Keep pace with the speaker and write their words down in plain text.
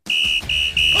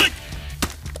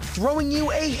throwing you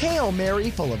a Hail Mary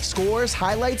full of scores,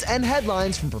 highlights, and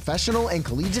headlines from professional and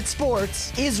collegiate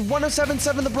sports, is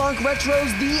 107.7 The Bronx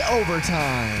Retro's The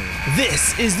Overtime.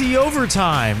 This is The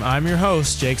Overtime. I'm your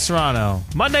host, Jake Serrano.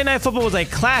 Monday Night Football was a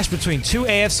clash between two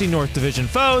AFC North Division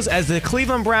foes as the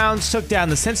Cleveland Browns took down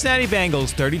the Cincinnati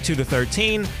Bengals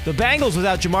 32-13. The Bengals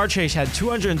without Jamar Chase had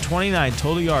 229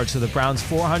 total yards to the Browns'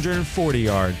 440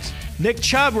 yards. Nick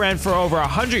Chubb ran for over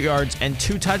 100 yards and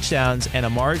 2 touchdowns, and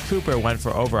Amari Cooper went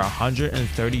for over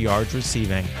 130 yards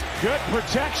receiving. Good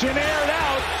protection, aired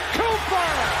out.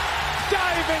 Cooper!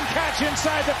 Diving catch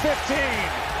inside the 15.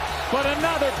 But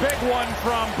another big one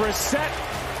from Brissett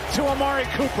to Amari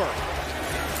Cooper.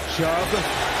 Chubb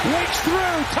breaks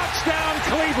through. Touchdown,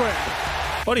 Cleveland.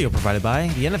 Audio provided by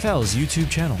the NFL's YouTube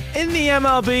channel. In the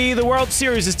MLB, the World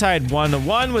Series is tied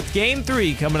 1-1 with Game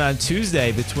 3 coming on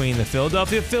Tuesday between the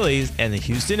Philadelphia Phillies and the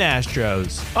Houston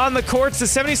Astros. On the courts, the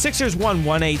 76ers won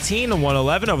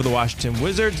 118-111 over the Washington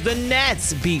Wizards. The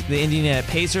Nets beat the Indiana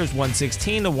Pacers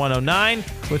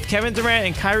 116-109 with Kevin Durant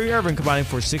and Kyrie Irving combining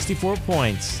for 64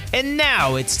 points. And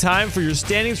now it's time for your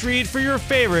standings read for your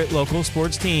favorite local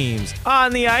sports teams.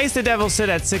 On the ice, the Devils sit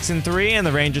at 6-3 and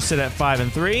the Rangers sit at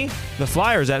 5-3. The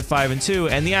Flyers at 5-2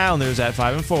 and the Islanders at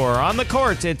 5-4. On the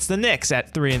court, it's the Knicks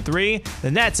at 3-3, the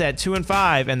Nets at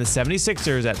 2-5, and the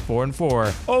 76ers at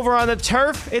 4-4. Over on the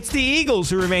turf, it's the Eagles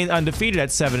who remain undefeated at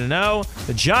 7-0.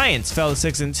 The Giants fell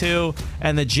to 6-2,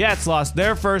 and the Jets lost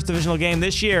their first divisional game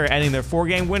this year, ending their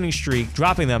 4-game winning streak,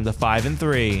 dropping them to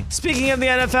 5-3. Speaking of the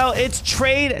NFL, it's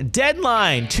trade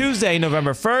deadline. Tuesday,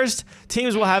 November 1st.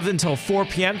 Teams will have until 4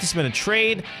 p.m. to submit a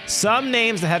trade. Some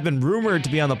names that have been rumored to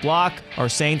be on the block are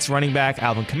Saints running back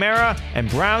Alvin Kamara and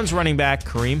Browns running back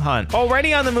Kareem Hunt.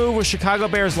 Already on the move was Chicago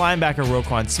Bears linebacker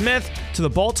Roquan Smith to the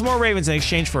Baltimore Ravens in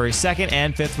exchange for a 2nd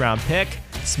and 5th round pick.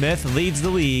 Smith leads the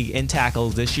league in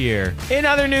tackles this year. In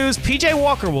other news, PJ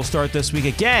Walker will start this week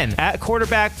again at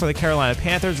quarterback for the Carolina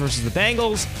Panthers versus the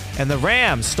Bengals, and the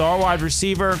Rams star wide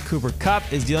receiver Cooper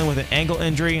Kupp is dealing with an ankle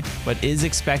injury but is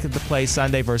expected to play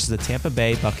Sunday versus the Tampa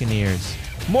Bay Buccaneers.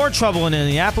 More trouble in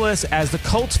Indianapolis as the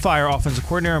Colts fire offensive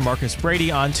coordinator Marcus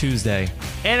Brady on Tuesday.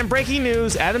 And in breaking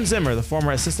news, Adam Zimmer, the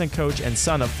former assistant coach and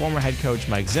son of former head coach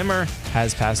Mike Zimmer,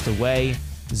 has passed away.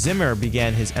 Zimmer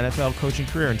began his NFL coaching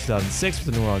career in 2006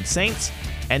 with the New Orleans Saints,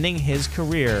 ending his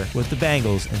career with the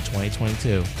Bengals in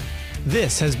 2022.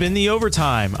 This has been The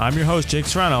Overtime. I'm your host, Jake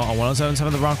Serrano, on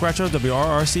 107.7 The Bronx Retro,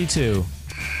 WRRC2.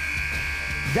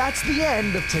 That's the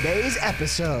end of today's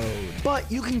episode.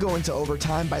 But you can go into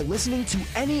overtime by listening to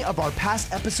any of our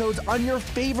past episodes on your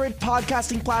favorite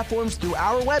podcasting platforms through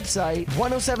our website,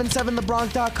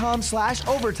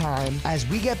 1077thebronx.com/overtime, as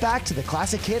we get back to the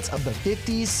classic hits of the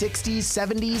 50s, 60s,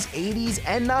 70s, 80s,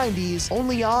 and 90s,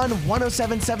 only on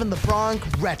 107.7 The Bronx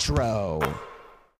Retro.